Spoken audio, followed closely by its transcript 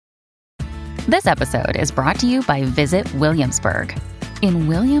This episode is brought to you by Visit Williamsburg. In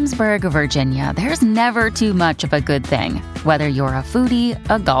Williamsburg, Virginia, there's never too much of a good thing. Whether you're a foodie,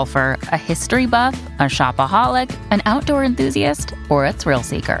 a golfer, a history buff, a shopaholic, an outdoor enthusiast, or a thrill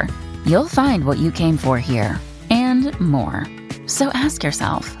seeker, you'll find what you came for here and more. So ask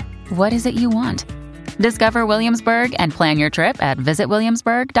yourself, what is it you want? Discover Williamsburg and plan your trip at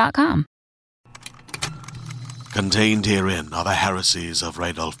visitwilliamsburg.com. Contained herein are the heresies of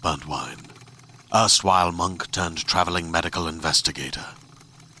Radolf Burntwine, erstwhile monk turned traveling medical investigator.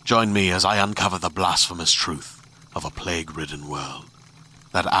 Join me as I uncover the blasphemous truth of a plague-ridden world,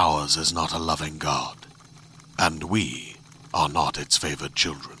 that ours is not a loving God, and we are not its favored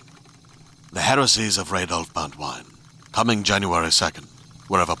children. The heresies of Radolf Burntwine, coming January 2nd,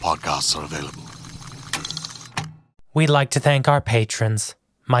 wherever podcasts are available. We'd like to thank our patrons,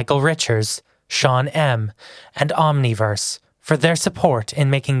 Michael Richards, Sean M., and Omniverse, for their support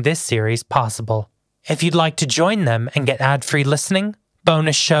in making this series possible. If you'd like to join them and get ad-free listening,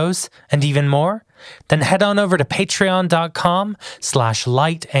 bonus shows, and even more, then head on over to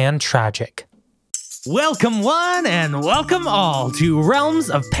patreon.com/lightandtragic. Welcome one and welcome all to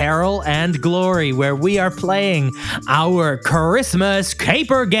Realms of Peril and Glory, where we are playing our Christmas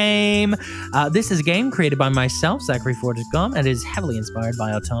caper game. This is a game created by myself, Zachary Fortiscom, and is heavily inspired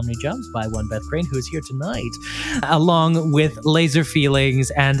by Autonomy Jumps by one Beth Crane, who is here tonight, along with Laser Feelings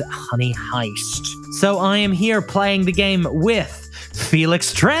and Honey Heist. So I am here playing the game with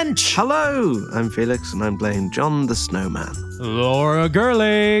Felix Trench. Hello, I'm Felix, and I'm playing John the Snowman. Laura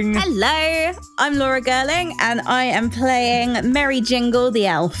Gerling. Hello, I'm Laura Gerling, and I am playing Merry Jingle the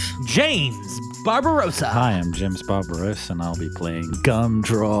Elf. James Barbarossa. Hi, I'm James Barbarossa, and I'll be playing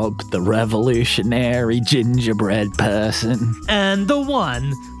Gumdrop, the revolutionary gingerbread person. And the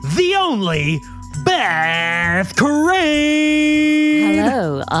one, the only, Beth Crane.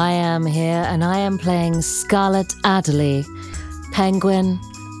 Hello, I am here, and I am playing Scarlet Adderley, penguin,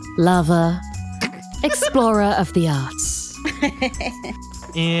 lover, explorer of the arts.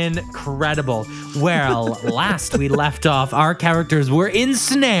 Incredible. Well, last we left off, our characters were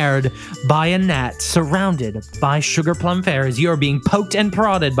ensnared by a net, surrounded by sugar plum fairies. You're being poked and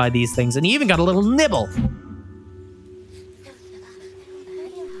prodded by these things, and you even got a little nibble.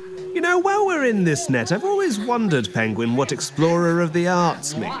 You know, while we're in this net, I've always wondered, Penguin, what explorer of the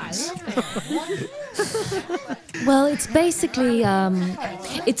arts means. Well, it's basically,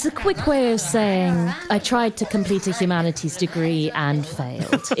 it's a quick way of saying I tried to complete a humanities degree and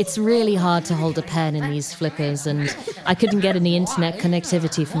failed. It's really hard to hold a pen in these flippers, and I couldn't get any internet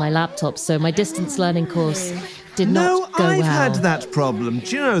connectivity for my laptop, so my distance learning course did not go well. No, I've had that problem.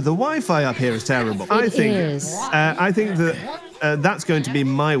 Do you know, the Wi-Fi up here is terrible. It is. I think that that's going to be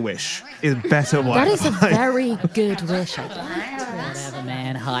my wish, is better Wi-Fi. That is a very good wish, I think. Whatever,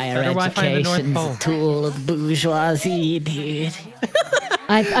 man. Higher Better Wi-Fi in the North education's Pole. a tool of bourgeoisie, dude.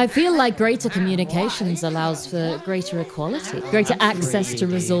 I feel like greater communications allows for greater equality, greater access to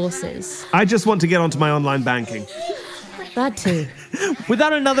resources. I just want to get onto my online banking. That too.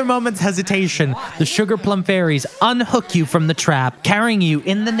 Without another moment's hesitation, the sugar plum fairies unhook you from the trap, carrying you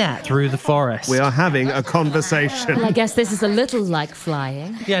in the net through the forest. We are having a conversation. Well, I guess this is a little like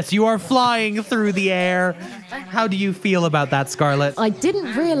flying. Yes, you are flying through the air. How do you feel about that, Scarlet? I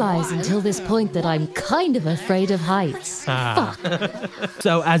didn't realize until this point that I'm kind of afraid of heights. Fuck.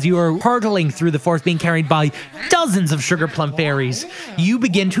 So as you are hurtling through the forest, being carried by dozens of sugar plum fairies, you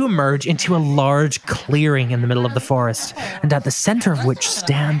begin to emerge into a large clearing in the middle of the forest, and at the center of which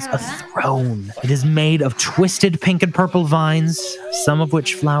stands a throne. It is made of twisted pink and purple vines, some of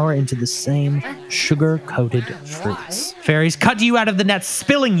which flower into the same sugar-coated fruits. Fairies cut you out of the net,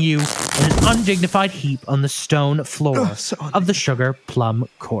 spilling you in an undignified heap on the stone floor of the sugar plum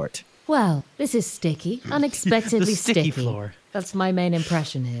court. Well, this is sticky. Unexpectedly The sticky floor. That's my main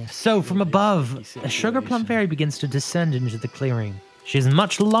impression here. So from above, a sugar plum fairy begins to descend into the clearing. She is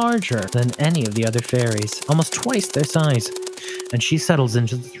much larger than any of the other fairies, almost twice their size, and she settles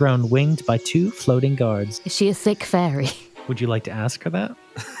into the throne winged by two floating guards. Is she a thick fairy? Would you like to ask her that?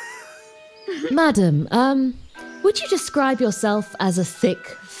 Madam, would you describe yourself as a thick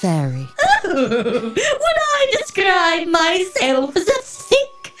fairy? Would I describe myself as a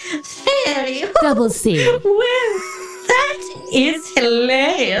thick fairy? Double C. Well, that is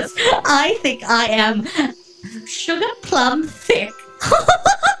hilarious. I think I am sugar plum thick.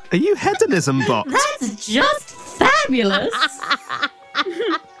 Are you hedonism bot? That's just fabulous.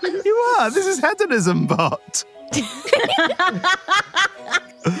 You are. This is hedonism bot.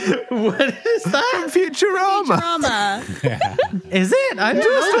 What is that? From Futurama. Drama. Is it? I don't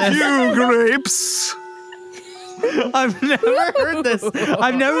Just know a this. few grapes. I've never heard this.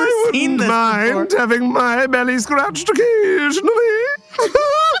 I've never seen this Mind before. having my belly scratched occasionally.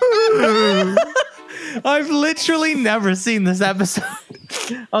 I've literally never seen this episode.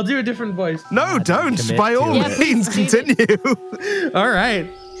 I'll do a different voice. No, don't. commit By to all it. means, continue. All right.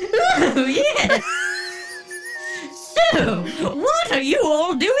 Oh, yes. So, what are you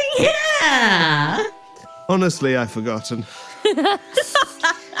all doing here? Honestly, I've forgotten. Well,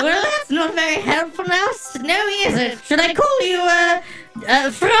 that's not very helpful now, Snowy, is it? Should I call you,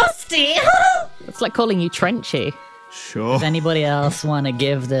 Frosty? It's like calling you Trenchy. Sure. Does anybody else want to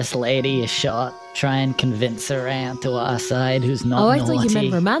give this lady a shot? Try and convince her around to our side who's not Oh, I naughty. thought you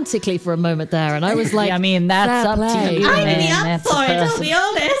meant romantically for a moment there, and I was like, I mean, that's fair up play. to you, I'd man. be up That's for a it, I'll person- be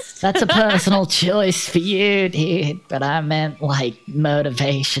honest. That's a personal choice for you, dude. But I meant, like,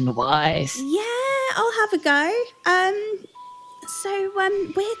 motivation-wise. Yeah, I'll have a go. So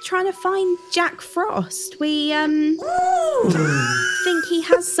we're trying to find Jack Frost. We think he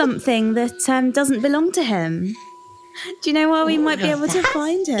has something that doesn't belong to him. Do you know where we might be able to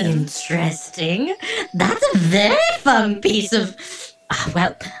find him? Interesting. That's a very fun piece of...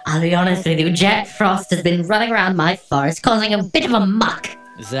 well, I'll be honest with you, Jack Frost has been running around my forest causing a bit of a muck.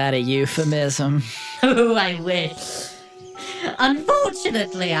 Is that a euphemism? Oh, I wish.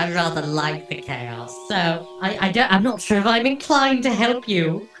 Unfortunately, I rather like the chaos, so I'm not sure if I'm inclined to help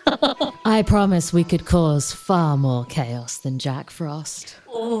you. I promise we could cause far more chaos than Jack Frost.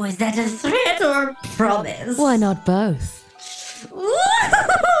 Oh, is that a threat or a promise? Why not both?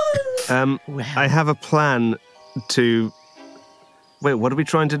 I have a plan to... Wait, what are we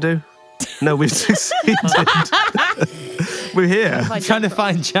trying to do? No, we've succeeded. We're here. I'm trying to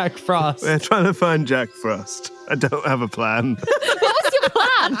find Jack Frost. We're trying to find Jack Frost. I don't have a plan. What's your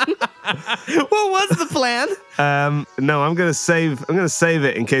plan? What was the plan? No, I'm gonna save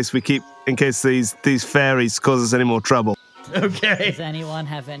it in case these fairies cause us any more trouble. Okay. Does anyone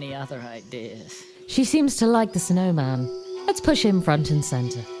have any other ideas? She seems to like the snowman. Let's push him front and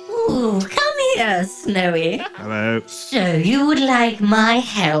center. Ooh, come here, Snowy. Hello. So you would like my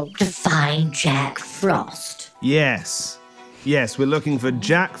help to find Jack Frost? Yes, we're looking for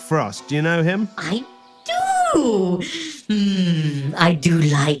Jack Frost. Do you know him? I do. I do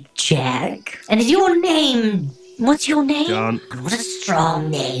like Jack. And is your name... What's your name? John. What a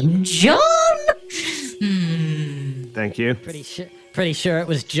strong name. John? Thank you. Pretty sure it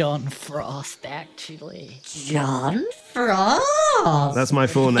was John Frost, actually. John Frost? That's my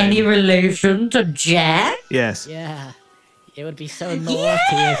full name. Any relation to Jack? Yes. Yeah. It would be so naughty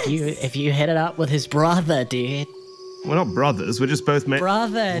if you hit it up with his brother, dude. We're not brothers. We're just both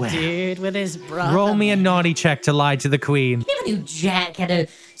Brother, dude, with his brother. Roll me a naughty check to lie to the queen. Never knew Jack had a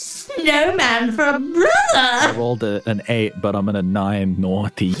snowman for a brother. I rolled an 8, but I'm in a 9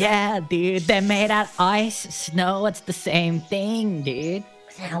 naughty. Yeah, dude, they're made out of ice, snow. It's the same thing, dude.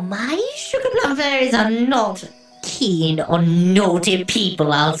 Now, my sugar plum fairies are not keen on naughty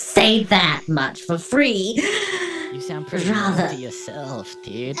people, I'll say that much for free. You sound pretty Rather- naughty yourself,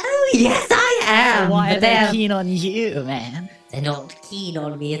 dude. Oh, yes, I am. Why but are they they're, keen on you, man? they're not keen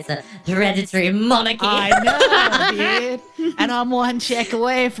on me. It's a hereditary monarchy. I know, dude. And I'm one check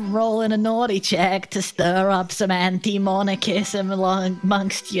away from rolling a naughty check to stir up some anti-monarchism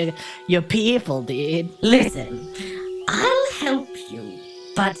amongst your people, dude. Listen, I'll help you,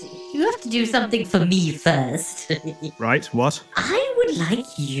 but you have to do something for me first. Right. What? I would like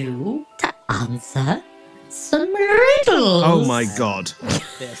you to answer some riddles. Oh my God.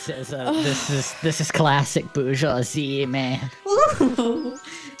 This is classic bourgeoisie, man. Ooh,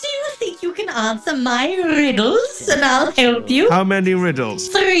 do you think you can answer my riddles and I'll help you? How many riddles?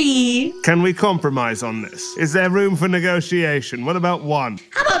 3. Can we compromise on this? Is there room for negotiation? What about 1?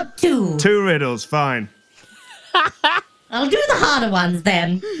 How about 2? 2 riddles. Fine. I'll do the harder ones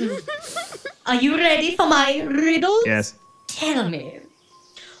then. Are you ready for my riddles? Yes. Tell me,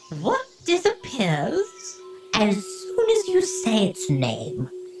 what disappears as soon as you say its name?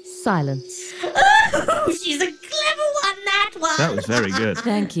 Silence. Oh, she's a clever one, that one. That was very good.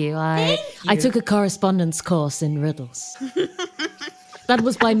 Thank you. Thank I you. took a correspondence course in riddles. That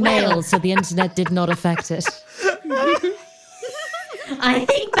was by mail, so the internet did not affect it. I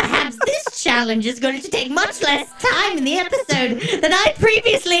think perhaps this challenge is going to take much less time in the episode than I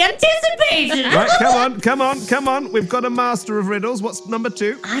previously anticipated. Right, come on. We've got a master of riddles. What's number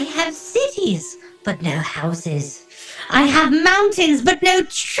 2? I have cities, but no houses. I have mountains, but no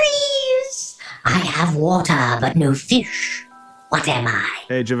trees. I have water, but no fish. What am I?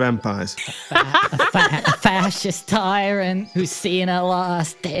 Age of Empires. A fascist tyrant who's seen her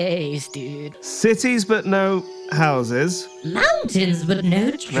last days, dude. Cities but no houses. Mountains, but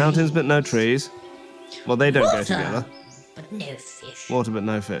no trees. Mountains but no trees. Well, they don't go Water, together. but no fish. Water but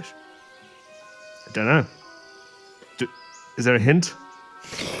no fish. I don't know. Is there a hint?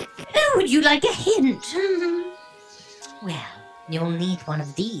 Oh, would you like a hint? Well, you'll need one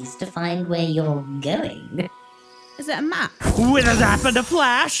of these to find where you're going. Is it a map? With a zap and a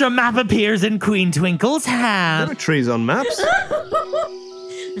flash, a map appears in Queen Twinkle's There hand. are trees on maps.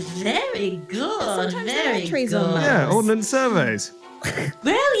 Very good, Sometimes there very are trees good. on maps. Yeah, ordnance surveys.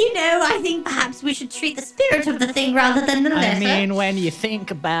 Well, I think perhaps we should treat the spirit of the thing rather than the letter. I mean, when you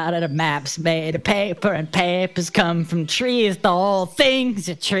think about it, a map's made of paper and papers come from trees. The whole thing's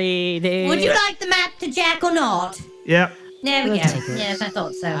a tree, dude. Would you like the map to Jack or not? Yeah. There we We'll go. take it. Yes, I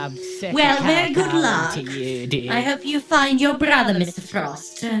thought so. I'm sick Well, of very good kowtowing luck. to you, dude. I hope you find your brother, Mr.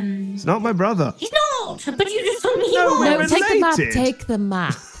 Frost. It's not my brother. He's not, but you just told me he No, was. No, we're take the map. related. Take the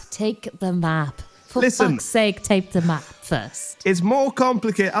map. Take the map. For Listen. fuck's sake, take the map first. It's more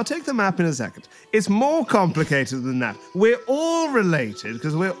complicated. I'll take the map in a second. It's more complicated than that. We're all related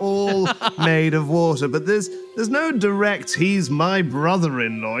because we're all made of water, but there's no direct, he's my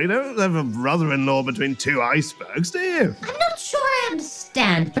brother-in-law. You don't have a brother-in-law between two icebergs, do you? I'm not sure I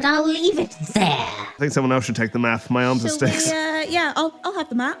understand, but I'll leave it there. I think someone else should take the map. My arms are Shall we, sticks. yeah, I'll have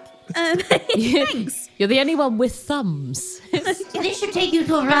the map. Thanks. You're the only one with thumbs. This should take you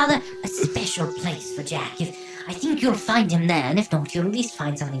to a special place for Jack. I think you'll find him there, and if not, you'll at least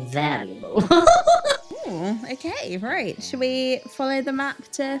find something valuable. Oh, okay, right. Should we follow the map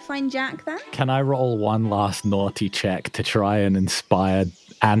to find Jack then? Can I roll one last naughty check to try and inspire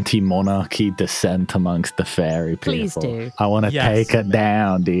anti-monarchy dissent amongst the fairy people? Please do. I want to Yes. take it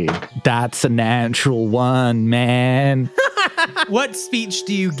down, dude. That's a natural one, man. What speech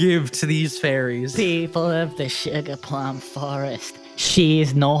do you give to these fairies? People of the Sugar Plum Forest.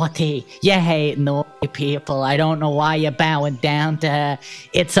 She's naughty. You hate naughty people. I don't know why you're bowing down to her.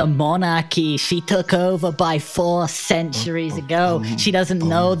 It's a monarchy. She took over by 4 centuries ago. She doesn't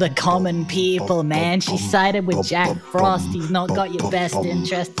know the common people, man. She sided with Jack Frost. He's not got your best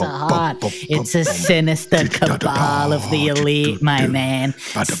interests at heart. It's a sinister cabal of the elite, my man.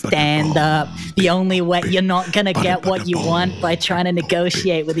 Stand up. The only way you're not gonna get what you want by trying to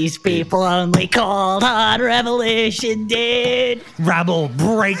negotiate with these people, only called hard revolution, dude. Rabble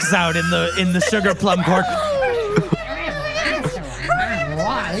breaks out in the Sugar Plum Court. All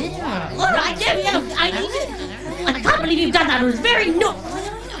right, I can't believe you've done that. It was very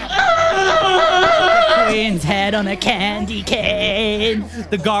Queen's head on a candy cane.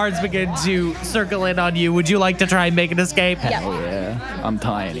 The guards begin to circle in on you. Would you like to try and make an escape? Hell yeah. I'm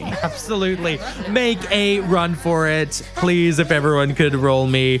tiny. Absolutely. Make a run for it. Please, if everyone could roll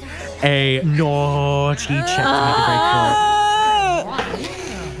me a naughty check to make a break for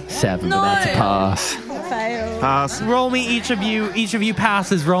it. 7, but that's a pass. Fail. Pass. Roll me each of you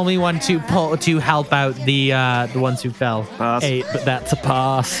passes. Roll me one to help out the ones who fell. Pass. 8, but that's a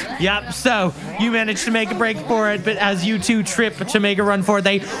pass. Yep. So you managed to make a break for it, but as you two trip to make a run for it,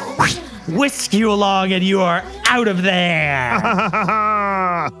 they whisk you along, and you are out of there.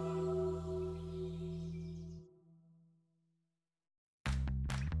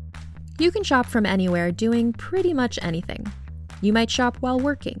 You can shop from anywhere doing pretty much anything. You might shop while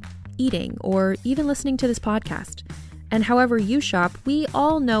working, eating, or even listening to this podcast. And however you shop, we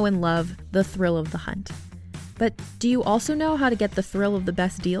all know and love the thrill of the hunt. But do you also know how to get the thrill of the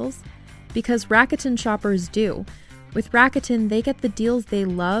best deals? Because Rakuten shoppers do. With Rakuten, they get the deals they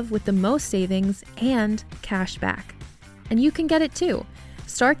love with the most savings and cash back. And you can get it too.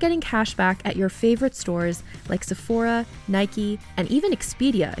 Start getting cash back at your favorite stores like Sephora, Nike, and even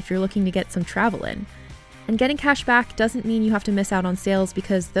Expedia if you're looking to get some travel in. And getting cash back doesn't mean you have to miss out on sales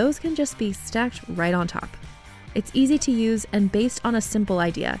because those can just be stacked right on top. It's easy to use and based on a simple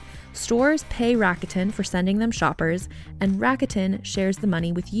idea. Stores pay Rakuten for sending them shoppers, and Rakuten shares the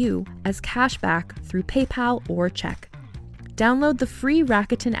money with you as cash back through PayPal or check. Download the free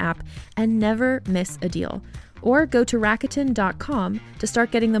Rakuten app and never miss a deal. Or go to Rakuten.com to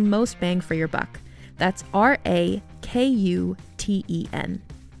start getting the most bang for your buck. That's Rakuten.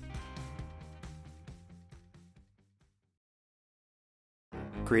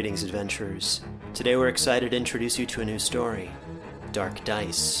 Greetings, adventurers. Today we're excited to introduce you to a new story, Dark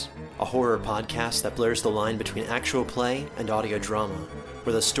Dice, a horror podcast that blurs the line between actual play and audio drama,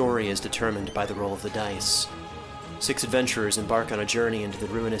 where the story is determined by the roll of the dice. 6 adventurers embark on a journey into the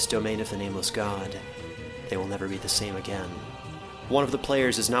ruinous domain of the Nameless God. They will never be the same again. One of the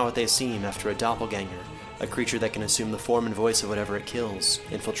players is not what they seem after a doppelganger, a creature that can assume the form and voice of whatever it kills,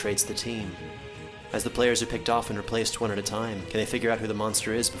 infiltrates the team. As the players are picked off and replaced one at a time, can they figure out who the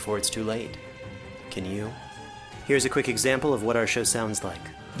monster is before it's too late? Can you? Here's a quick example of what our show sounds like.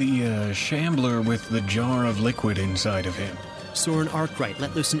 The shambler with the jar of liquid inside of him. Soren Arkwright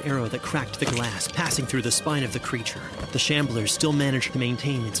let loose an arrow that cracked the glass, passing through the spine of the creature. The shambler still managed to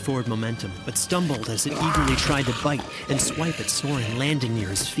maintain its forward momentum, but stumbled as it eagerly tried to bite and swipe at Soren, landing near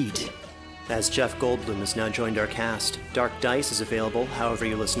his feet. As Jeff Goldblum has now joined our cast, Dark Dice is available however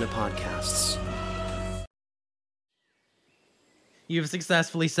you listen to podcasts. You've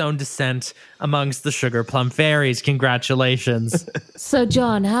successfully sown dissent amongst the Sugar Plum Fairies. Congratulations. So,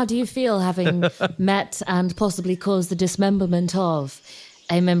 John, how do you feel having met and possibly caused the dismemberment of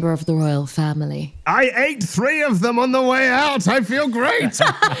a member of the royal family? I ate 3 of them on the way out. I feel great.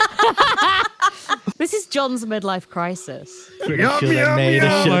 This is John's midlife crisis. Yum, yum,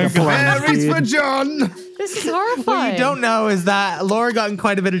 yum. Fairies for John. This is horrifying. What you don't know is that Laura got in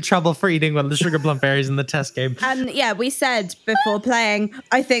quite a bit of trouble for eating one of the Sugar Plum Fairies in the test game. And yeah, we said before playing,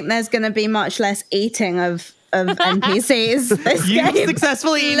 I think there's going to be much less eating of NPCs this You've game.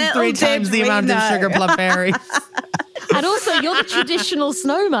 successfully eaten Little 3 times did the we amount of know. Sugar Plum Fairies. And also, you're the traditional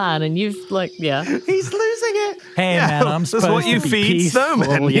snowman, and you've, yeah. He's losing it. Hey, man, I'm supposed That's what you to be feed peaceful.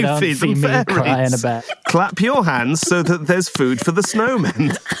 snowmen. You You don't feed see them me fairies. crying about. Clap your hands so that there's food for the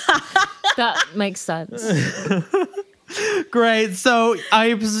snowmen. That makes sense. Great. So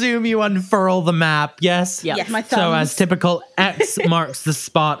I presume you unfurl the map, yes? Yeah. Yes, my So thumbs. as typical, X marks the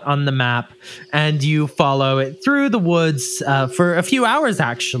spot on the map, and you follow it through the woods for a few hours,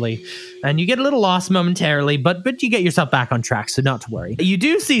 actually. And you get a little lost momentarily, but you get yourself back on track, so not to worry. You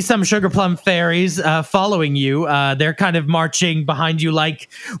do see some Sugar Plum Fairies following you. They're kind of marching behind you, like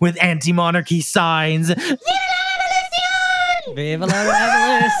with anti-monarchy signs. Viva la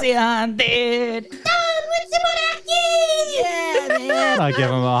revolution, dude! Down with the monarchy! Yeah, man! I give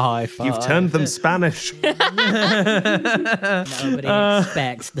him a high five. You've turned them Spanish. Nobody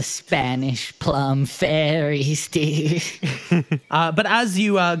expects the Spanish Plum Fairies, dude. But as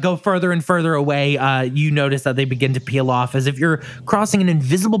you go further and further away, you notice that they begin to peel off as if you're crossing an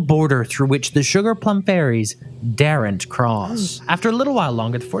invisible border through which the Sugar Plum Fairies daren't cross. After a little while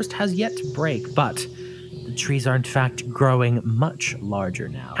longer, the forest has yet to break, but the trees are in fact growing much larger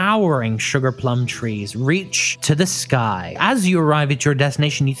now. Towering sugar plum trees reach to the sky. As you arrive at your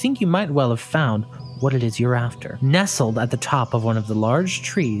destination, you think you might well have found what it is you're after. Nestled at the top of one of the large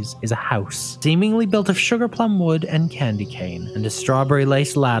trees is a house, seemingly built of sugar plum wood and candy cane, and a strawberry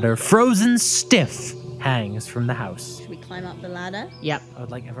lace ladder, frozen stiff, hangs from the house. Should we climb up the ladder? Yep. I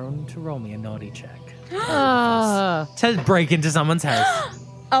would like everyone to roll me a naughty check. Ah. To break into someone's house.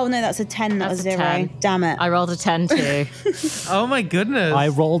 Oh no, that's a 10, not That's a a 0. 10. Damn it. I rolled a 10 too. Oh my goodness. I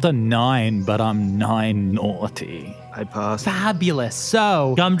rolled a 9, but I'm 9 naughty. I passed. Fabulous.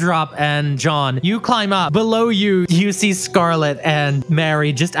 So, Gumdrop and John, you climb up. Below you, you see Scarlet and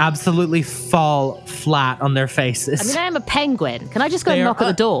Mary just absolutely fall flat on their faces. I mean, I am a penguin. Can I just go They and are- knock at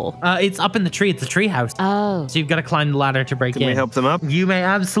the door? It's up in the tree. It's a tree house. Oh. So you've got to climb the ladder to break in. Can we help them up? You may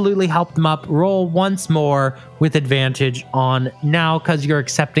absolutely help them up. Roll once more with advantage on now because you're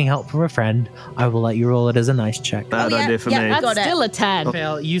accepting help from a friend. I will let you roll it as a nice check. Bad idea for me. That's Got it. still a 10.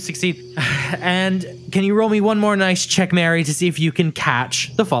 Fail, you succeed. And can you roll me one more nice check, Mary, to see if you can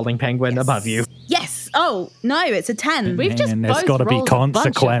catch the falling penguin above you? Yes. Oh, no, it's a 10. We've just Man, there's both got to be rolled a bunch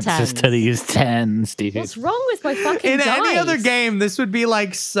of consequences to 10s. these 10s, dude. What's wrong with my fucking In dice? any other game, this would be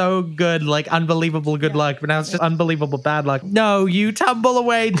like so good, like unbelievable good luck, but now it's just unbelievable bad luck. No, you tumble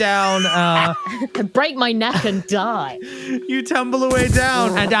away down. I break my neck and die. You tumble away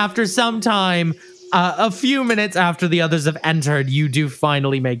down, and after some time, a few minutes after the others have entered, you do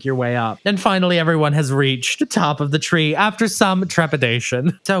finally make your way up. And finally, everyone has reached the top of the tree after some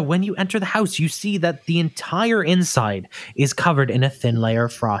trepidation. So when you enter the house, you see that the entire inside is covered in a thin layer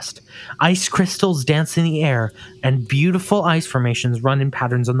of frost. Ice crystals dance in the air, and beautiful ice formations run in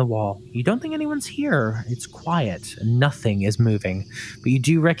patterns on the wall. You don't think anyone's here. It's quiet, and nothing is moving. But you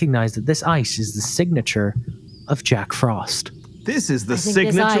do recognize that this ice is the signature of Jack Frost. This is the I think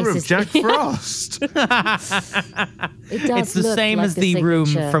this signature ice of is- Jack Frost. It does It's the look same like as the room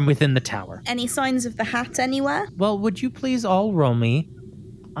signature. from within the tower. Any signs of the hat anywhere? Well, would you please all roll me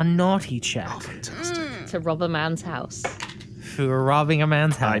a naughty check To rob a man's house. for robbing a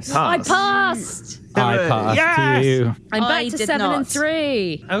man's house? I passed! I passed Yes! you. I'm I back to did 7 and not.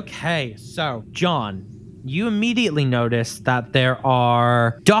 3. Okay, so, John, you immediately notice that there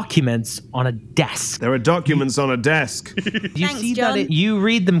are documents on a desk. There are documents on a desk. You Thanks, see John. that you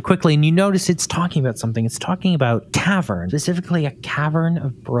read them quickly and you notice it's talking about something. It's talking about cavern, specifically a cavern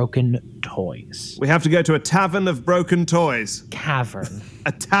of broken toys. We have to go to a tavern of broken toys. Cavern.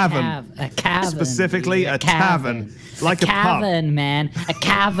 A tavern. A cavern. Specifically, dude, a tavern. Like a pub. cavern, man. A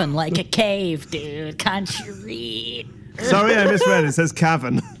cavern, like a cave, dude. Can't you read? Sorry, I misread. It says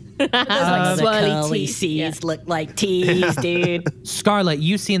cavern. The swirly curly teeth. C's look like T's, dude. Scarlet,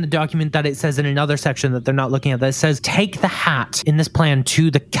 you see in the document that it says in another section that they're not looking at, that it says, take the hat in this plan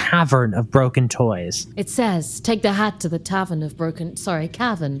to the cavern of broken toys. It says, take the hat to the cavern of broken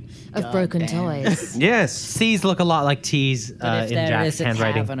toys. Yes. C's look a lot like T's But if in there Jack's is a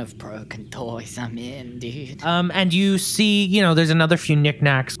handwriting. cavern of broken toys, I'm in, dude. And you see, there's another few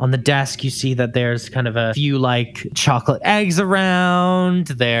knickknacks on the desk. You see that there's kind of a few like chocolate eggs around.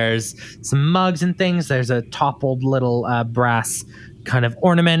 There's some mugs and things. There's a toppled little brass kind of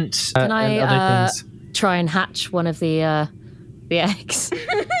ornament Can and other I things. try and hatch one of the eggs?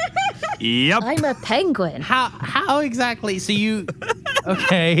 Yep. I'm a penguin. How exactly? So you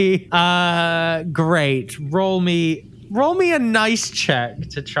okay. Great. Roll me a nice check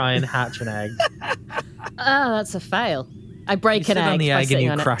to try and hatch an egg. Oh, that's a fail. I break You an sit egg on the by egg and sitting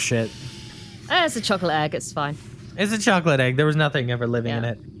you on crush it. It's a chocolate egg. It's fine. It's a chocolate egg. There was nothing ever living in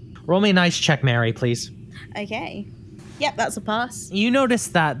it. Roll me a nice check, Mary, please. Okay. Yep, that's a pass. You notice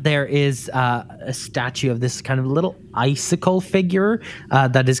that there is a statue of this kind of little icicle figure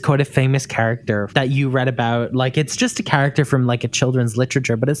that is quite a famous character that you read about. Like, it's just a character from like a children's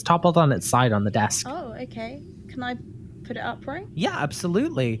literature, but it's toppled on its side on the desk. Oh, okay. Can I put it upright? Yeah,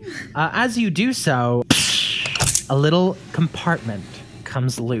 absolutely. As you do so, a little compartment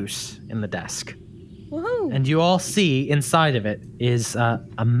comes loose in the desk. Woohoo! And you all see inside of it is a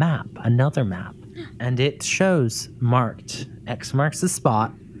map, another map. And it shows marked, X marks the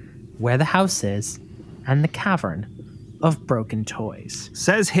spot, where the house is, and the cavern of broken toys.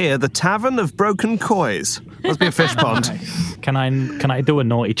 Says here, the Tavern of Broken Toys. Must be a fish pond. Can I do a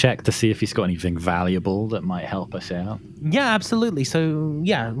naughty check to see if he's got anything valuable that might help us out? Yeah, absolutely. So,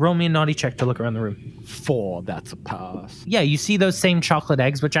 yeah, roll me a naughty check to look around the room. 4, that's a pass. Yeah, you see those same chocolate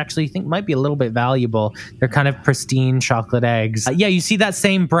eggs, which actually you think might be a little bit valuable. They're kind of pristine chocolate eggs. Yeah, you see that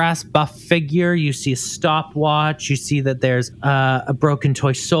same brass buff figure. You see a stopwatch. You see that there's a broken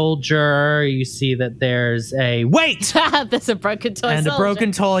toy soldier. You see that there's a... Wait! There's a broken toy And soldier. a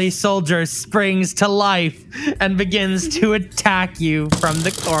broken toy soldier springs to life and begins to attack you from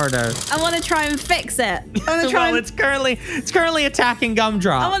the corner. I want to try and fix it. I want to try Well, and... it's currently attacking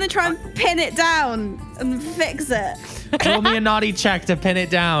Gumdrop. I want to try and pin it down and fix it. Roll me a naughty check to pin it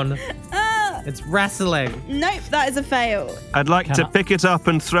down. Ah, It's wrestling. nope, that is a fail. I'd like to pick it up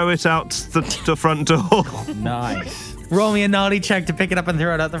and throw it out the front door. Nice. Roll me a naughty check to pick it up and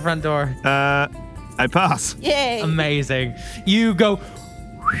throw it out the front door. I pass. Yay. Amazing. You go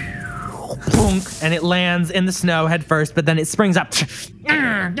plunk, and it lands in the snow head first, but then it springs up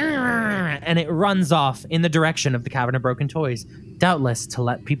and it runs off in the direction of the Cavern of Broken Toys, doubtless to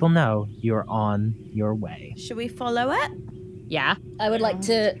let people know you're on your way. Should we follow it? Yeah. I would like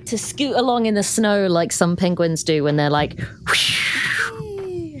to scoot along in the snow like some penguins do when they're like...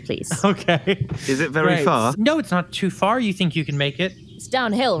 Please. Okay. Is it very Great. far? No, it's not too far. You think you can make it It's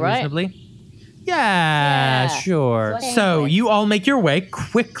downhill, right? reasonably? Yeah, sure. So you all make your way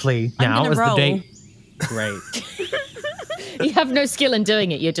quickly I'm now gonna as roll. the day. Great. You have no skill in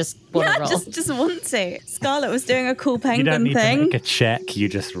doing it. You just want to Yeah, roll. just want to. Scarlett was doing a cool You don't penguin need to thing. make a check, you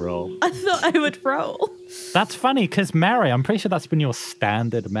just roll. I thought I would roll. That's funny, because Mary, I'm pretty sure that's been your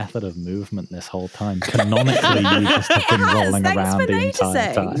standard method of movement this whole time. Canonically, you just have been rolling Thanks around for the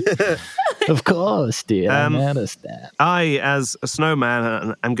entire noticing. time. Of course, dear, I noticed that. I, as a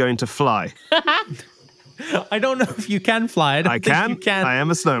snowman, am going to fly. I don't know if you can fly. I don't think can. you can. I am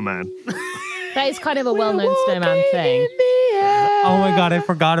a snowman. That is kind of a well-known snowman thing. Oh my god, I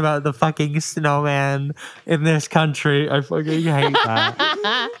forgot about the fucking snowman in this country. I fucking hate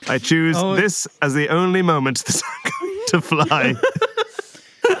that. I choose this as the only moment that I'm going to fly.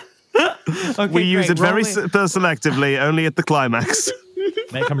 Okay, We use great. it very Roll me- selectively, only at the climax.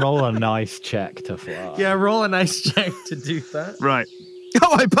 Make him roll a nice check to fly. Yeah, roll a nice check to do that. Right.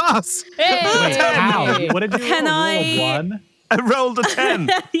 Oh, I pass! Wait, how? What did you Can roll? I- Roll a 1? I rolled a 10.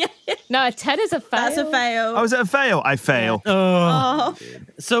 No, a 10 is a fail. That's a fail. Oh, is it a fail? I fail. Oh,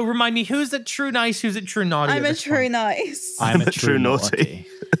 So remind me, who's a true nice, who's a true naughty? I'm at a this true point? nice. I'm a true naughty.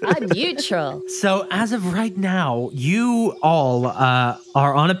 I'm neutral. So as of right now, you all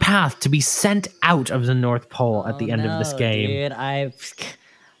are on a path to be sent out of the North Pole at the end of this game. Dude,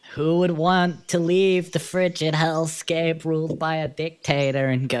 who would want to leave the frigid hellscape ruled by a dictator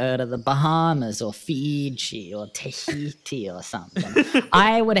and go to the Bahamas or Fiji or Tahiti or something?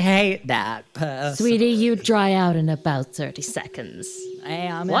 I would hate that person. Sweetie, you dry out in about 30 seconds. Hey,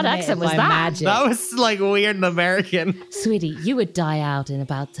 I'm What animated accent was by that? Magic. That was like weird and American. Sweetie, you would die out in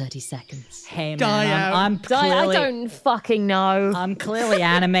about 30 seconds. Hey, Die man, out. I'm clearly... I don't fucking know. I'm clearly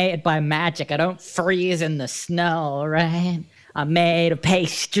animated by magic. I don't freeze in the snow, right? I'm made of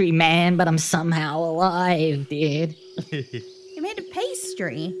pastry, man, but I'm somehow alive, dude. You made a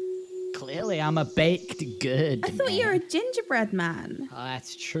pastry. Clearly, I'm a baked good. I thought you were a gingerbread man. Oh,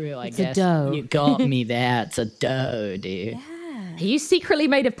 that's true. I It's a guess dough. you got me there. It's a dough, dude. Are you secretly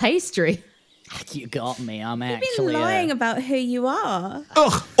made of pastry? You got me. I'm You've actually been lying about who you are.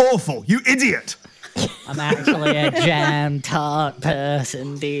 Ugh, awful, you idiot! I'm actually a jam tart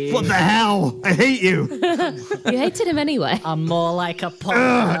person, dude. What the hell? I hate you! You hated him anyway. I'm more like a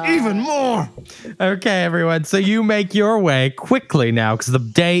pop. Even more! Okay, everyone. So you make your way quickly now, because the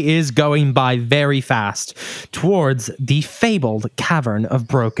day is going by very fast, towards the fabled Cavern of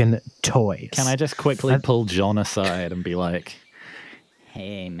Broken Toys. Can I just quickly pull John aside and be like,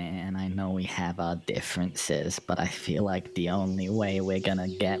 Hey, man, I know we have our differences, but I feel like the only way we're gonna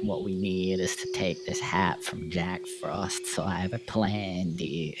get what we need is to take this hat from Jack Frost, so I have a plan,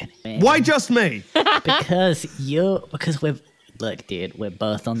 dude. Why just me? Because look, dude, we're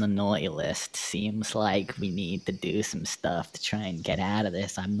both on the naughty list. Seems like we need to do some stuff to try and get out of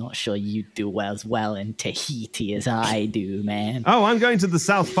this. I'm not sure you do as well in Tahiti as I do, man. Oh, I'm going to the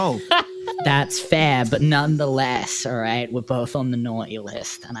South Pole. That's fair, but nonetheless, all right, we're both on the naughty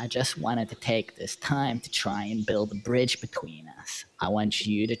list, and I just wanted to take this time to try and build a bridge between us. I want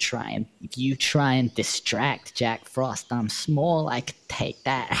you to if you try and distract Jack Frost, I'm small, I could take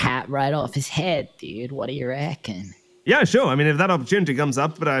that hat right off his head, dude. What do you reckon? Yeah, sure. I mean, if that opportunity comes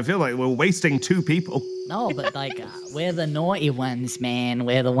up, but I feel like we're wasting two people. No, but we're the naughty ones, man.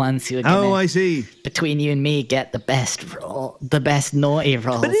 We're the ones who are gonna, Oh, I see. between you and me, get the best naughty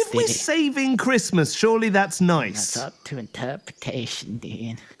rolls. But if we're dude. saving Christmas, surely that's nice. That's up to interpretation,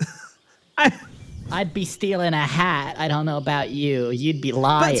 dude. I'd be stealing a hat. I don't know about you. You'd be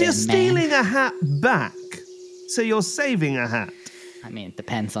lying, But you're man. stealing a hat back. So you're saving a hat. I mean, it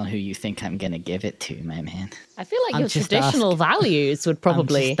depends on who you think I'm gonna give it to, my man. I feel like I'm your just traditional values would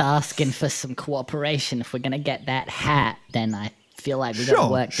probably... I'm just asking for some cooperation. If we're gonna get that hat, then I feel like we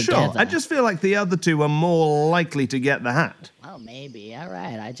gotta work together. I just feel like the other two are more likely to get the hat. Well, maybe. All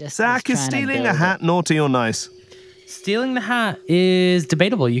right. I just. Zach, was is trying to stealing a build hat naughty or nice? Stealing the hat is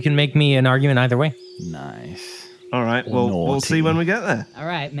debatable. You can make me an argument either way. nice. All right, well, we'll see when we get there. All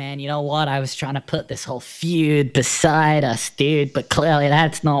right, man. You know what? I was trying to put this whole feud beside us, dude, but clearly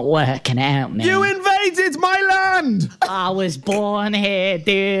that's not working out, man. You invaded my land! I was born here,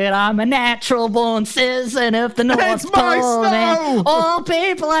 dude. I'm a natural born citizen of the North It's my Pole, snow! man. All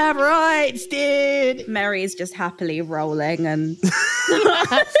people have rights, dude. Mary's just happily rolling and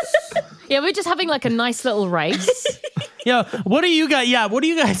Yeah, we're just having like a nice little race. Yo, what are you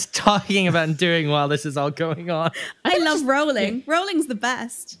guys talking about and doing while this is all going on? I love rolling. Rolling's the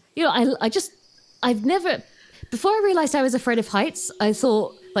best. You know, I've never, before I realized I was afraid of heights, I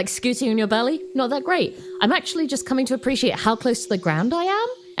thought like scooting on your belly, not that great. I'm actually just coming to appreciate how close to the ground I am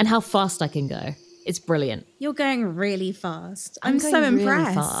and how fast I can go. It's brilliant. You're going really fast. I'm going so really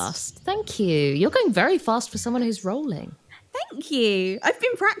impressed. fast. Thank you. You're going very fast for someone who's rolling. Thank you. I've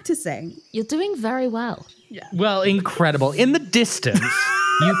been practicing. You're doing very well. Well, incredible. In the distance,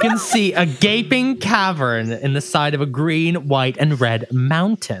 you can see a gaping cavern in the side of a green, white, and red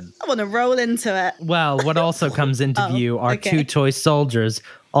mountain. I want to roll into it. Well, what also comes into view are okay. two toy soldiers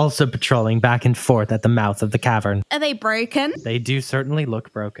also patrolling back and forth at the mouth of the cavern. Are they broken? They do certainly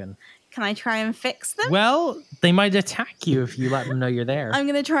look broken. Can I try and fix them? Well, they might attack you if you let them know you're there. I'm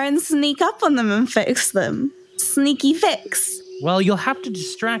going to try and sneak up on them and fix them. Sneaky fix. Well, you'll have to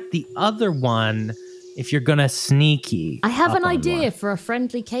distract the other one if you're gonna sneaky. I have up an on idea one. for a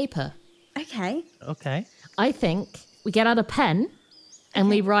friendly caper. Okay. Okay. I think we get out a pen and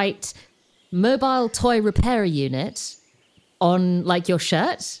we write mobile toy repair unit on like your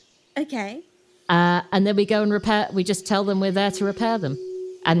shirt. Okay. And then we go and repair. We just tell them we're there to repair them.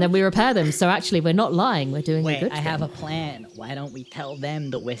 And then we repair them. So actually, we're not lying. We're doing a Wait, good I thing. have a plan. Why don't we tell them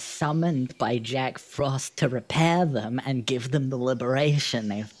that we're summoned by Jack Frost to repair them and give them the liberation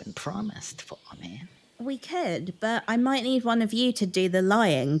they've been promised for, man? We could, but I might need one of you to do the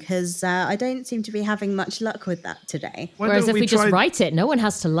lying because I don't seem to be having much luck with that today. Whereas if we just write it, no one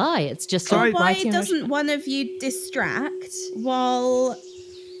has to lie. It's just So like why writing. doesn't one of you distract while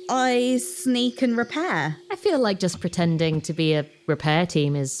I sneak and repair? I feel like just pretending to be a repair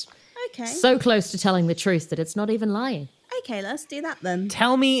team is Okay. so close to telling the truth that it's not even lying. Okay, let's do that then.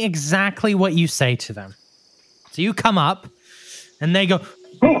 Tell me exactly what you say to them. So you come up, and they go,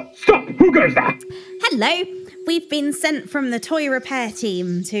 "Oh, stop! Who goes that?" Hello, we've been sent from the toy repair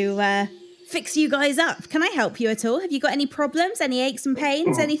team to fix you guys up. Can I help you at all? Have you got any problems, any aches and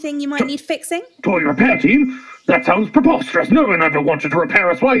pains, anything you might need fixing? Toy repair team? That sounds preposterous. No one ever wanted to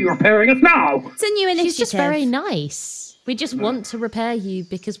repair us. Why are you repairing us now? It's a new initiative. She's just very nice. We just want to repair you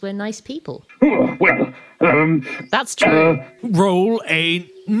because we're nice people. Oh, well, That's true. Roll a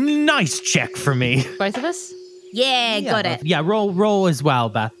nice check for me. Both of us? Yeah, got it. Yeah, roll as well,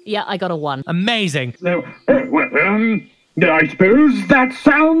 Beth. Yeah, I got a 1. Amazing. I suppose that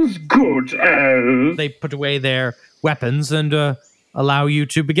sounds good. They put away their weapons and allow you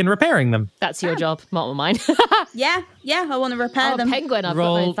to begin repairing them. That's your job, not mine. Yeah, I want to repair them. Penguin, I've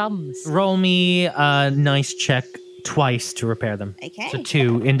got no thumbs. Roll me a nice check twice to repair them. Okay. So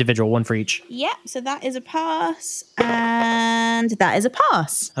 2 individual, 1 for each. Yep, so that is a pass, and that is a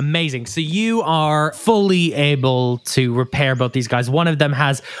pass. Amazing. So you are fully able to repair both these guys. One of them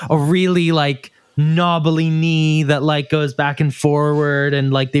has a really knobbly knee that goes back and forward,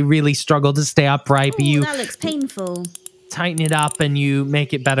 and they really struggle to stay upright. But you that looks painful. tighten it up and you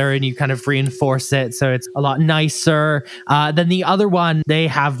make it better and you kind of reinforce it so it's a lot nicer. Then the other one, they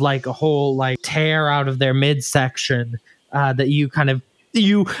have a whole tear out of their midsection that you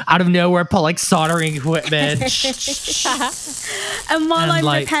out of nowhere pull soldering equipment. And while I'm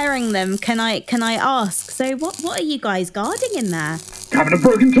repairing them, can I ask? So what are you guys guarding in there? Having a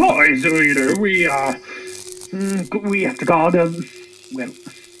broken toy, so we have to guard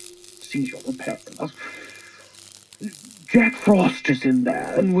since you're repairing us. Jack Frost is in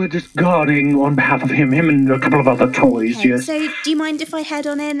there, and we're just guarding on behalf of him and a couple of other toys, Okay, yes. so do you mind if I head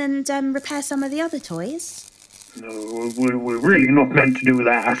on in and repair some of the other toys? No, we're really not meant to do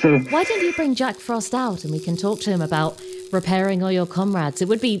that. Why don't you bring Jack Frost out and we can talk to him about repairing all your comrades? It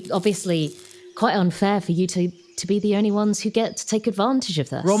would be obviously quite unfair for you to be the only ones who get to take advantage of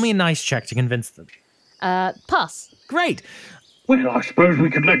this. Roll me a nice check to convince them. Pass. Great. Well, I suppose we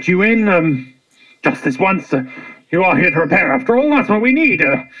could let you in, just this once. You are here to repair, after all. That's what we need.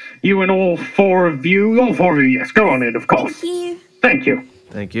 You and all four of you, yes. Go on in, of course. Thank you. Thank you.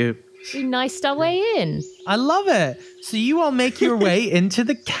 Thank you. We niced our way in. I love it. So you all make your way into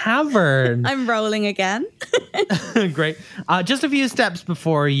the cavern. I'm rolling again. Great. Just a few steps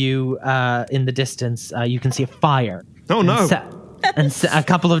before you, in the distance, you can see a fire. Oh, no. And a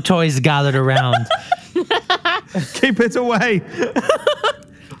couple of toys gathered around. Keep it away.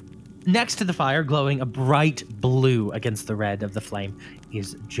 Next to the fire, glowing a bright blue against the red of the flame,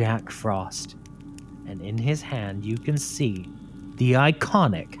 is Jack Frost. And in his hand, you can see the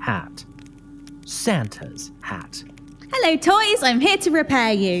iconic hat. Santa's hat. Hello, toys. I'm here to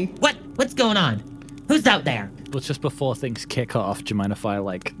repair you. What's going on? Who's out there? Well, just before things kick off, do you mind if I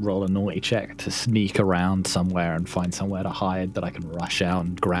roll a naughty check to sneak around somewhere and find somewhere to hide that I can rush out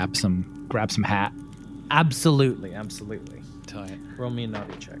and grab some hat? Absolutely. Tight. Roll me a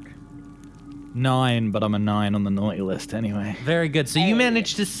naughty check. 9, but I'm a 9 on the naughty list anyway. Very good. So you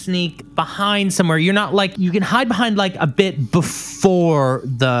managed to sneak behind somewhere. You're not you can hide behind a bit before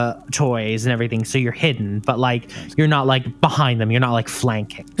the toys and everything, so you're hidden, but you're not behind them. You're not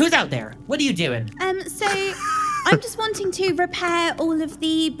flanking. Who's out there? What are you doing? So I'm just wanting to repair all of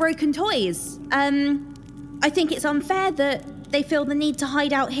the broken toys. I think it's unfair that they feel the need to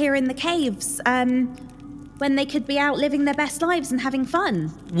hide out here in the caves, when they could be out living their best lives and having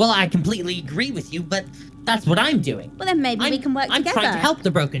fun. Well, I completely agree with you, but that's what I'm doing. Well, then maybe we can work together. I'm trying to help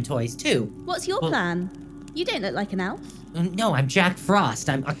the broken toys, too. What's your plan? You don't look like an elf. No, I'm Jack Frost.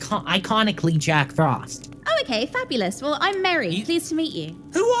 I'm iconically Jack Frost. Oh, okay, fabulous. Well, I'm Mary. Pleased to meet you.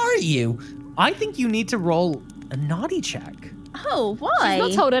 Who are you? I think you need to roll a naughty check. Oh, why? She's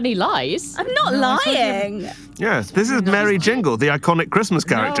not told any lies. I'm not lying. Yes, this is Mary Jingle, the iconic Christmas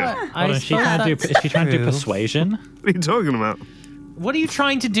character. Is she trying to do persuasion? What are you talking about? What are you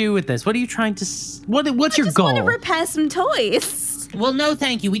trying to do with this? What are you trying to... What's your goal? I just want to repair some toys. Well, no,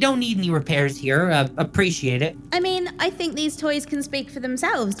 thank you. We don't need any repairs here. Appreciate it. I mean, I think these toys can speak for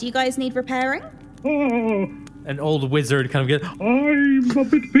themselves. Do you guys need repairing? An old wizard kind of gets... I'm a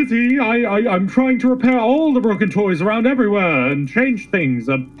bit busy. I'm trying to repair all the broken toys around everywhere and change things.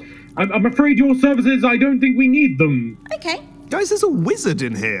 I'm afraid your services, I don't think we need them. Okay. Guys, there's a wizard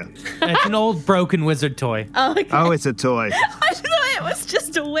in here. It's an old broken wizard toy. Oh, okay. Oh, it's a toy. I thought it was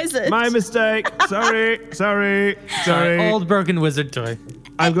just a wizard. My mistake. Sorry. Old broken wizard toy.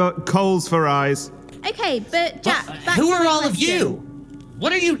 I've got coals for eyes. Okay, but Jack, back who to are my all of question. you?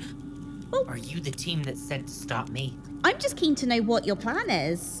 What are you... Are you the team that's sent to stop me? I'm just keen to know what your plan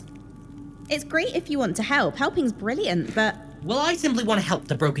is. It's great if you want to help. Helping's brilliant, but... Well, I simply want to help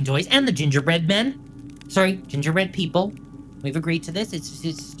the broken toys and the gingerbread men. Sorry, gingerbread people. We've agreed to this.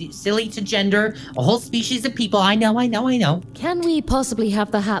 It's silly to gender a whole species of people. I know. Can we possibly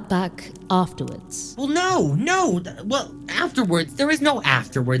have the hat back afterwards? Well, no. Well, afterwards. There is no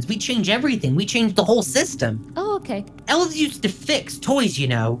afterwards. We change everything. We change the whole system. Oh, okay. Elves used to fix toys, you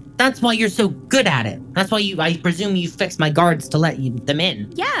know. That's why you're so good at it. That's why I presume you fixed my guards to let them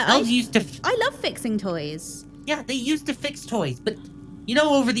in. Yeah, Elves used to... I love fixing toys. Yeah, they used to fix toys, but... You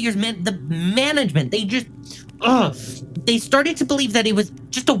know, over the years, man, the management, they just... they started to believe that it was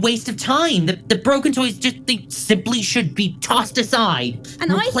just a waste of time. The broken toys they simply should be tossed aside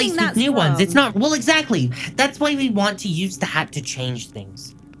and replaced with new ones. It's not... Well, exactly. That's why we want to use the hat to change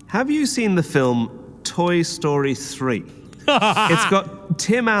things. Have you seen the film Toy Story 3? It's got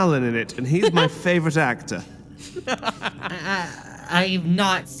Tim Allen in it, and he's my favorite actor. I've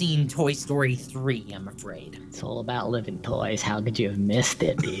not seen Toy Story 3, I'm afraid. It's all about living toys. How could you have missed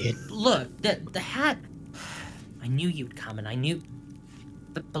it, dude? Look, the hat... I knew you'd come, and I knew...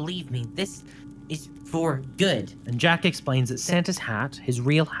 But believe me, this is for good. And Jack explains that Santa's hat, his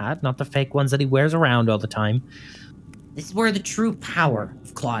real hat, not the fake ones that he wears around all the time. This is where the true power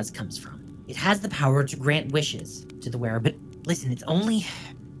of Claus comes from. It has the power to grant wishes to the wearer, but listen, it's only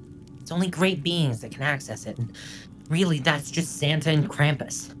great beings that can access it, and really, that's just Santa and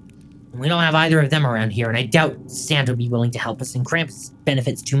Krampus. And we don't have either of them around here, and I doubt Santa would be willing to help us, and Krampus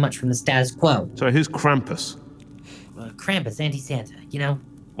benefits too much from the status quo. Sorry, who's Krampus? Krampus, anti-Santa, you know?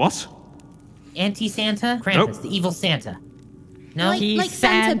 What? Anti-Santa? Krampus, the evil Santa. No? He's like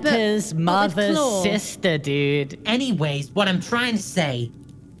Santa, Santa's mother's sister, dude. Anyways, what I'm trying to say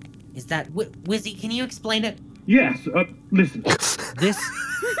is that... Wizzy, can you explain it? Yes, listen. This...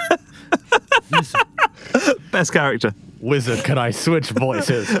 Best character. Wizard, can I switch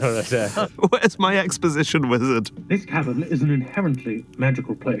voices for a sec? Where's my exposition wizard? This cavern is an inherently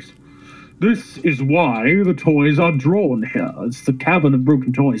magical place. This is why the toys are drawn here. It's the cavern of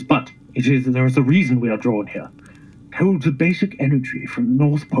broken toys, but there is a reason we are drawn here. It holds a basic energy from the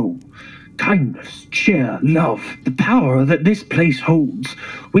North Pole. Kindness, cheer, love, the power that this place holds.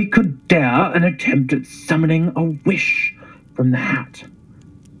 We could dare an attempt at summoning a wish from the hat.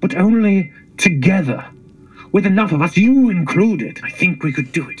 But only together. With enough of us, you included. I think we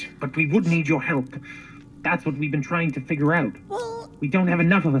could do it, but we would need your help. That's what we've been trying to figure out. Well, we don't have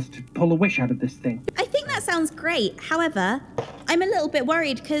enough of us to pull a wish out of this thing. I think that sounds great. However, I'm a little bit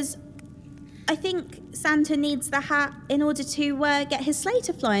worried because I think Santa needs the hat in order to get his sleigh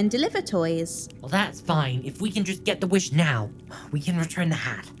to fly and deliver toys. Well, that's fine. If we can just get the wish now, we can return the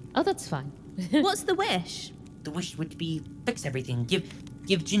hat. Oh, that's fine. What's the wish? The wish would be fix everything. Give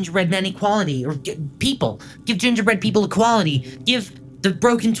gingerbread men equality, or give gingerbread people equality. Give the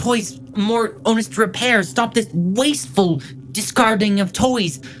broken toys more onus to repair. Stop this wasteful discarding of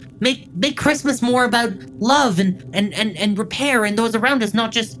toys. Make Christmas more about love and repair and those around us,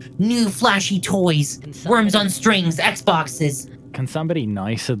 not just new flashy toys, worms on strings, Xboxes. Can somebody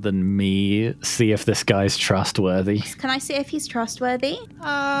nicer than me see if this guy's trustworthy? Can I see if he's trustworthy?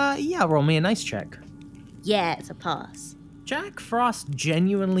 Yeah, roll me a nice check. Yeah, it's a pass. Jack Frost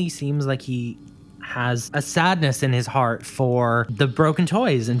genuinely seems like he has a sadness in his heart for the broken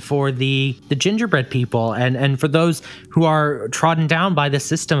toys and for the gingerbread people and for those who are trodden down by the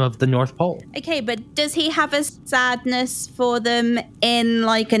system of the North Pole. Okay, but does he have a sadness for them in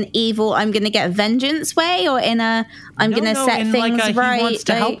like an evil, I'm going to get vengeance way, or in a, I'm going to set in things like right? He wants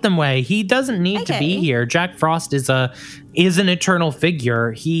to help them way. He doesn't need to be here. Jack Frost is an eternal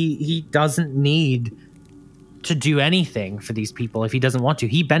figure. He doesn't need to do anything for these people if he doesn't want to.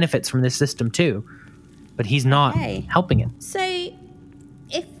 He benefits from this system too, but he's not helping it. So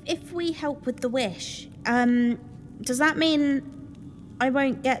if we help with the wish, does that mean I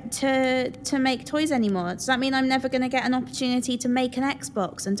won't get to make toys anymore? Does that mean I'm never going to get an opportunity to make an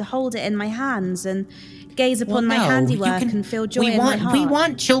Xbox and to hold it in my hands and gaze upon my handiwork and feel joy in my heart? We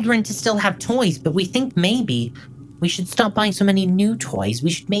want children to still have toys, but we think maybe we should stop buying so many new toys.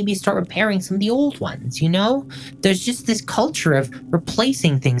 We should maybe start repairing some of the old ones, you know? There's just this culture of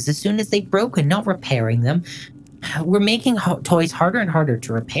replacing things as soon as they broke and not repairing them. We're making toys harder and harder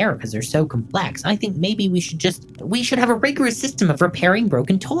to repair because they're so complex. I think maybe we should have a rigorous system of repairing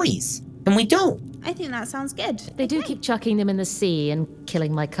broken toys. And we don't. I think that sounds good. They do keep chucking them in the sea and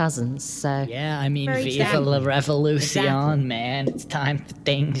killing my cousins, so... Yeah, I mean, Viva la Revolution, man. It's time for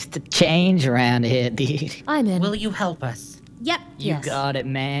things to change around here, dude. I'm in. Will you help us? Yep. You got it,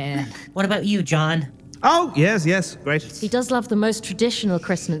 man. What about you, John? Oh, yes, great. He does love the most traditional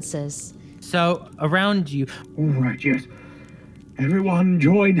Christmases. So, around you... All right, yes. Everyone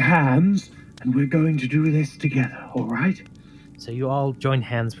join hands, and we're going to do this together, all right? So you all join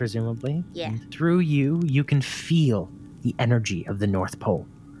hands, presumably. Yeah. And through you can feel the energy of the North Pole.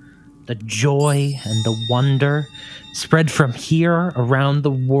 The joy and the wonder spread from here around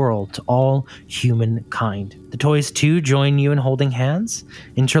the world to all humankind. The toys, too, join you in holding hands,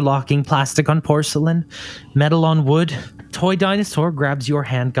 interlocking plastic on porcelain, metal on wood. Toy dinosaur grabs your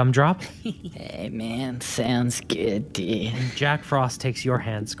hand, Gumdrop. Hey, man, sounds good, dude. And Jack Frost takes your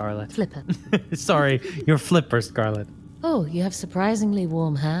hand, Scarlet. Flipper. Sorry, your flipper, Scarlet. Oh, you have surprisingly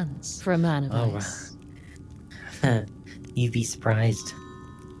warm hands for a man of ice. You'd be surprised.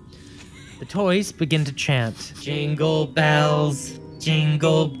 The toys begin to chant. Jingle bells,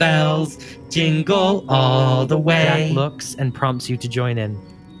 jingle all the way. Jack looks and prompts you to join in.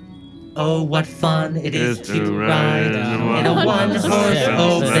 Oh, what fun it is to ride in a one-horse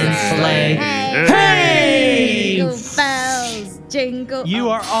open sleigh. Hey! Jingle bells, jingle. You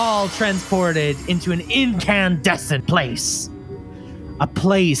are all transported into an incandescent place. A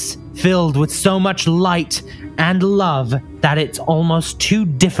place filled with so much light and love that it's almost too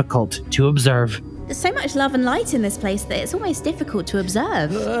difficult to observe. There's so much love and light in this place that it's almost difficult to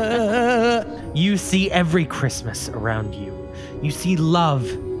observe. You see every Christmas around you. You see love,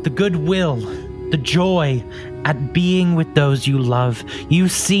 the goodwill, the joy at being with those you love. You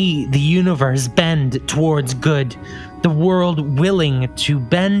see the universe bend towards good, the world willing to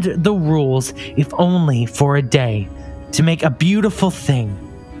bend the rules, if only for a day, to make a beautiful thing.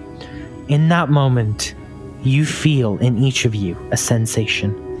 In that moment, you feel in each of you a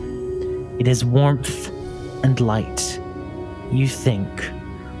sensation. It is warmth and light. You think,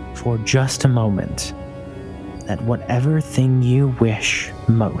 for just a moment, that whatever thing you wish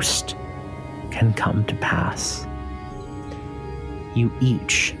most can come to pass. You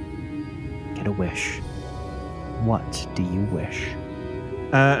each get a wish. What do you wish?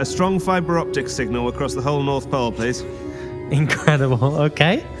 A strong fiber optic signal across the whole North Pole, please. Incredible.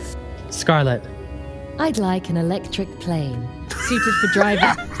 Okay. Scarlet. I'd like an electric plane suited for driving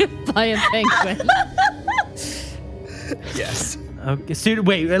by a penguin. Yes. Okay.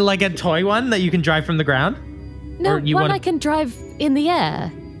 Wait, like a toy one that you can drive from the ground? No, Or you one wanna- I can drive in the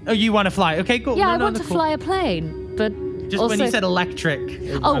air. Oh, you want to fly? Okay, cool. Yeah, No, I no, want no, to cool. fly a plane, but Just also... when you said electric.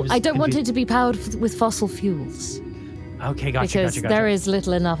 I don't want it to be powered with fossil fuels. Okay, gotcha, Because gotcha. there is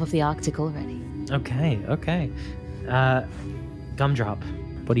little enough of the Arctic already. Okay. Gumdrop,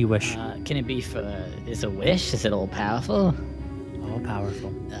 what do you wish? Can it be for... Is a wish? Is it all powerful? All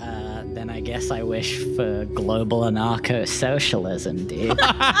powerful. Then I guess I wish for global anarcho-socialism, dude.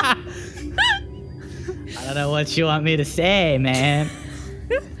 I don't know what you want me to say, man.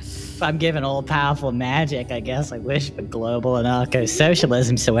 If I'm given all-powerful magic, I guess I wish for global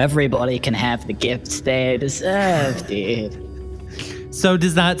anarcho-socialism so everybody can have the gifts they deserve, dude. So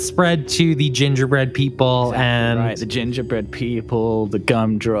does that spread to the gingerbread people and... Right, the gingerbread people, the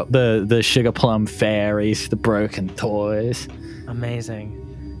gumdrop, the sugar plum fairies, the broken toys. Amazing.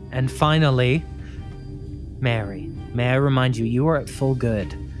 And finally, Mary. May I remind you, you are at full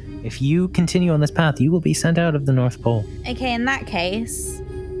good. If you continue on this path, you will be sent out of the North Pole. Okay, in that case,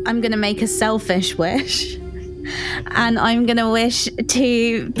 I'm going to make a selfish wish. And I'm going to wish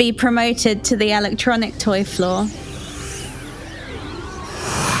to be promoted to the electronic toy floor.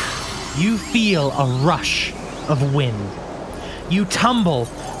 You feel a rush of wind. You tumble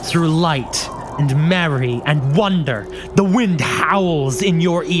through light and merry and wonder. The wind howls in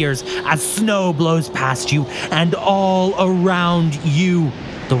your ears as snow blows past you, and all around you,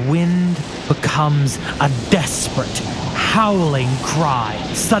 the wind becomes a desperate, howling cry.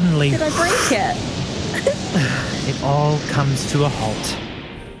 Suddenly, Did I break it? it all comes to a halt.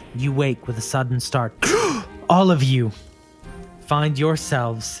 You wake with a sudden start. All of you find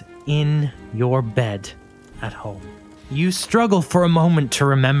yourselves in your bed at home. You struggle for a moment to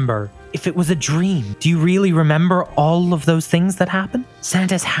remember if it was a dream. Do you really remember all of those things that happened?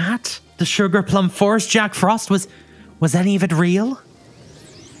 Santa's hat? The sugar plum forest? Jack Frost? Was any of it real?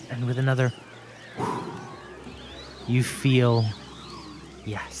 And with another, you feel,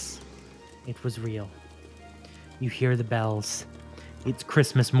 yes, it was real. You hear the bells. It's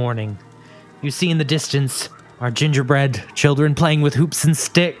Christmas morning. You see in the distance our gingerbread children playing with hoops and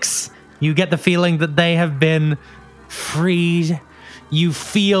sticks. You get the feeling that they have been freed. You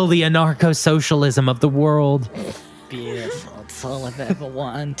feel the anarcho-socialism of the world. Beautiful. It's all I've ever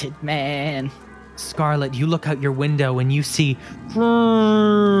wanted, man. Scarlet, you look out your window and you see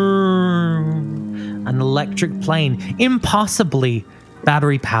an electric plane, impossibly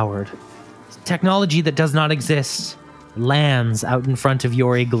battery-powered. Technology that does not exist lands out in front of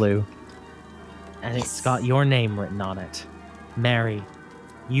your igloo. And it's got your name written on it. Mary,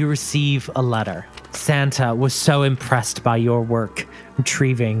 you receive a letter. Santa was so impressed by your work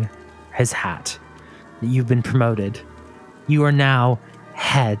retrieving his hat that you've been promoted You are now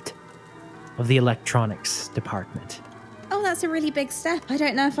head of the electronics department. Oh, that's a really big step. I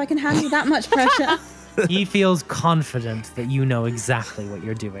don't know if I can handle that much pressure. He feels confident that you know exactly what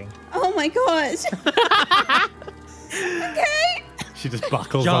you're doing. Oh my god. Okay. She just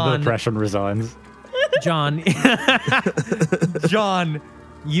buckles John. under the pressure and resigns. John,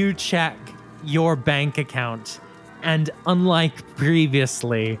 you check your bank account, and unlike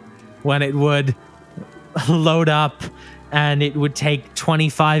previously, when it would load up and it would take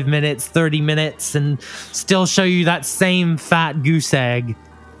 25 minutes, 30 minutes, and still show you that same fat goose egg,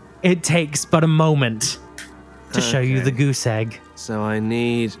 it takes but a moment to show you the goose egg. So I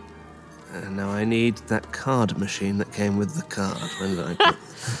need... now I need that card machine that came with the card. When did I put...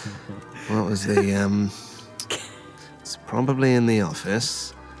 What was the... It's probably in the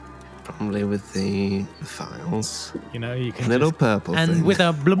office. Probably with the files. You know, you can little just... purple And thing. with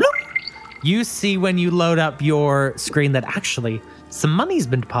a bloop bloop, you see when you load up your screen that actually some money's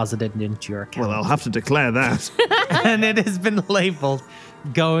been deposited into your account. Well, I'll have to declare that. And it has been labeled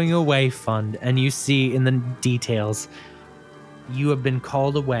going away fund. And you see in the details, you have been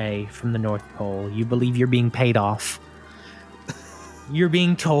called away from the North Pole. You believe you're being paid off. You're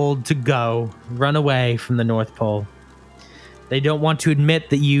being told to go, run away from the North Pole. They don't want to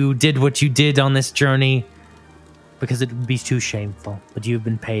admit that you did what you did on this journey because it would be too shameful. But you've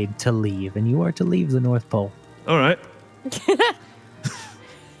been paid to leave, and you are to leave the North Pole. All right.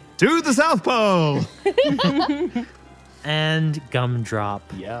 To the South Pole! And Gumdrop.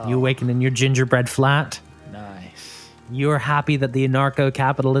 Yeah. You awaken in your gingerbread flat. Nice. You're happy that the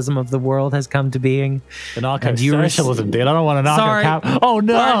anarcho-capitalism of the world has come to being. Anarcho-socialism, dude. I don't want Sorry. anarcho-cap... Oh,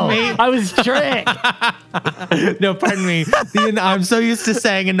 no! Pardon me. I was tricked! No, pardon me. I'm so used to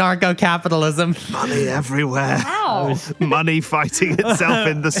saying anarcho-capitalism. Money everywhere. Money fighting itself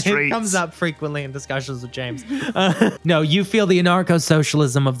in the streets. It comes up frequently in discussions with James. No, you feel the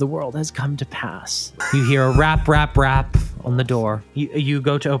anarcho-socialism of the world has come to pass. You hear a rap, rap, rap on the door. You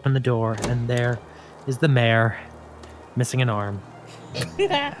go to open the door, and there is the mayor, missing an arm.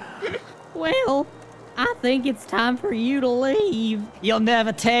 Well, I think it's time for you to leave. You'll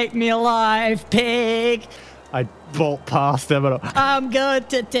never take me alive, pig. I bolt past him and I'm going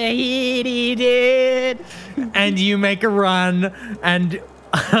to Tahiti, dude. And you make a run, and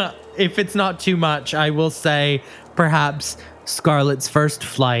if it's not too much, I will say perhaps Scarlett's first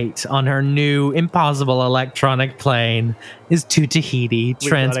flight on her new impossible electronic plane is to Tahiti,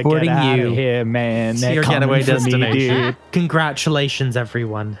 transporting you here, man. to They're your coming getaway for me, destination. dude. Congratulations,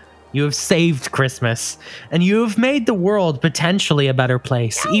 everyone. You have saved Christmas, and you have made the world potentially a better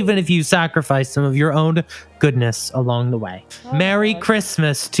place, even if you sacrifice some of your own goodness along the way. Merry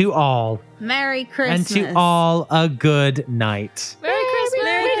Christmas to all, Merry Christmas. and to all a good night. Merry Christmas.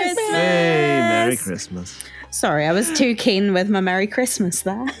 Merry Christmas. Hey, Merry Christmas. Sorry, I was too keen with my Merry Christmas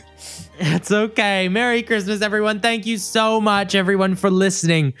there. It's okay. Merry Christmas, everyone. Thank you so much, everyone, for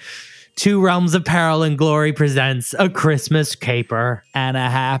listening to Realms of Peril and Glory presents A Christmas Caper. And a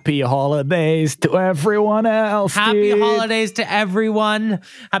happy holidays to everyone else, Happy dude. holidays to everyone.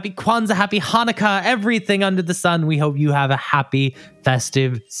 Happy Kwanzaa, happy Hanukkah, everything under the sun. We hope you have a happy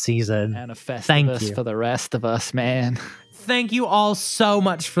festive season. And a Festivus Thank you. for the rest of us, man. Thank you all so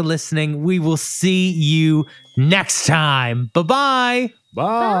much for listening. We will see you next time. Bye-bye.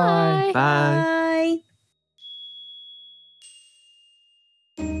 Bye. Bye.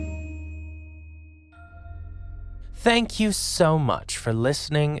 Thank you so much for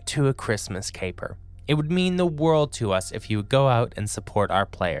listening to A Christmas Caper. It would mean the world to us if you would go out and support our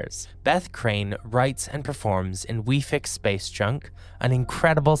players. Beth Crane writes and performs in We Fix Space Junk, an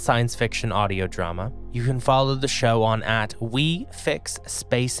incredible science fiction audio drama. You can follow the show on @We Fix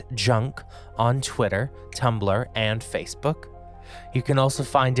Space Junk on Twitter, Tumblr, and Facebook. You can also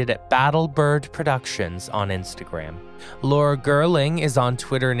find it at Battlebird Productions on Instagram. Laura Gerling is on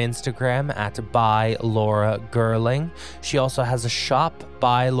Twitter and Instagram at @bylauragirling. She also has a shop,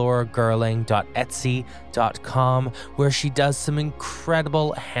 bylauragirling.etsy.com, where she does some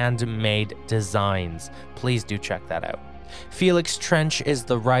incredible handmade designs. Please do check that out. Felix Trench is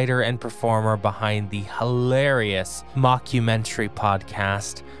the writer and performer behind the hilarious mockumentary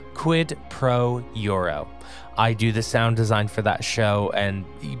podcast Quid Pro Euro. I do the sound design for that show, and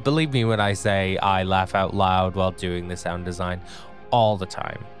believe me when I say I laugh out loud while doing the sound design all the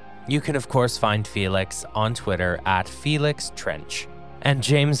time. You can, of course, find Felix on Twitter at Felix Trench. And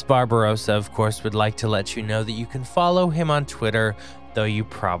James Barbarossa, of course, would like to let you know that you can follow him on Twitter, though you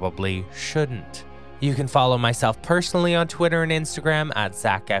probably shouldn't. You can follow myself personally on Twitter and Instagram at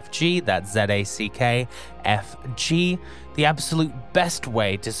ZackFG, that's ZackFG. The absolute best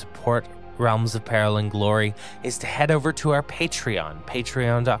way to support Realms of Peril and Glory is to head over to our Patreon,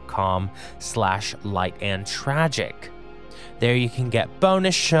 patreon.com/lightandtragic. There you can get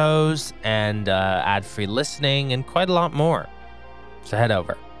bonus shows and ad-free listening and quite a lot more. So head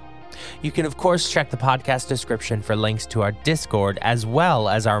over. You can, of course, check the podcast description for links to our Discord as well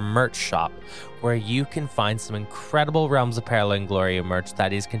as our merch shop, where you can find some incredible Realms of Peril and Glory merch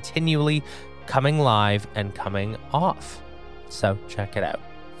that is continually coming live and coming off. So check it out.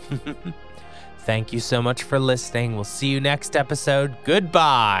 Thank you so much for listening. We'll see you next episode.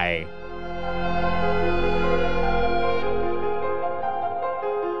 Goodbye.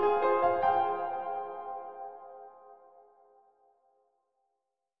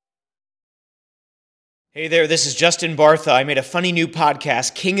 Hey there, this is Justin Bartha. I made a funny new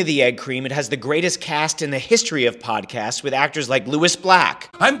podcast, King of the Egg Cream. It has the greatest cast in the history of podcasts with actors like Louis Black.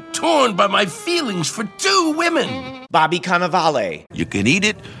 I'm torn by my feelings for two women. Bobby Cannavale. You can eat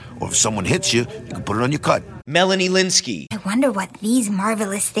it, or if someone hits you, you can put it on your cut. Melanie Linsky. I wonder what these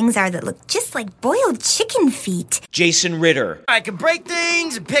marvelous things are that look just like boiled chicken feet. Jason Ritter. I can break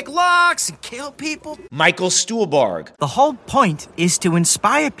things and pick locks and kill people. Michael Stuhlbarg. The whole point is to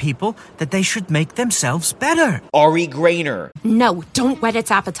inspire people that they should make themselves better. Ari Grainer. No, don't whet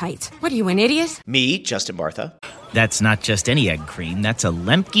its appetite. What are you, an idiot? Me, Justin Bartha. That's not just any egg cream, that's a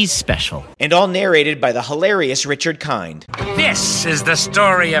Lemke's special. And all narrated by the hilarious Richard Kind. This is the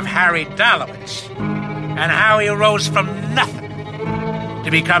story of Harry Dalowitz and how he rose from nothing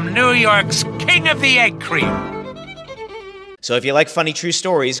to become New York's King of the Egg Cream. So if you like funny true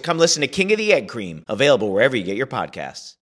stories, come listen to King of the Egg Cream, available wherever you get your podcasts.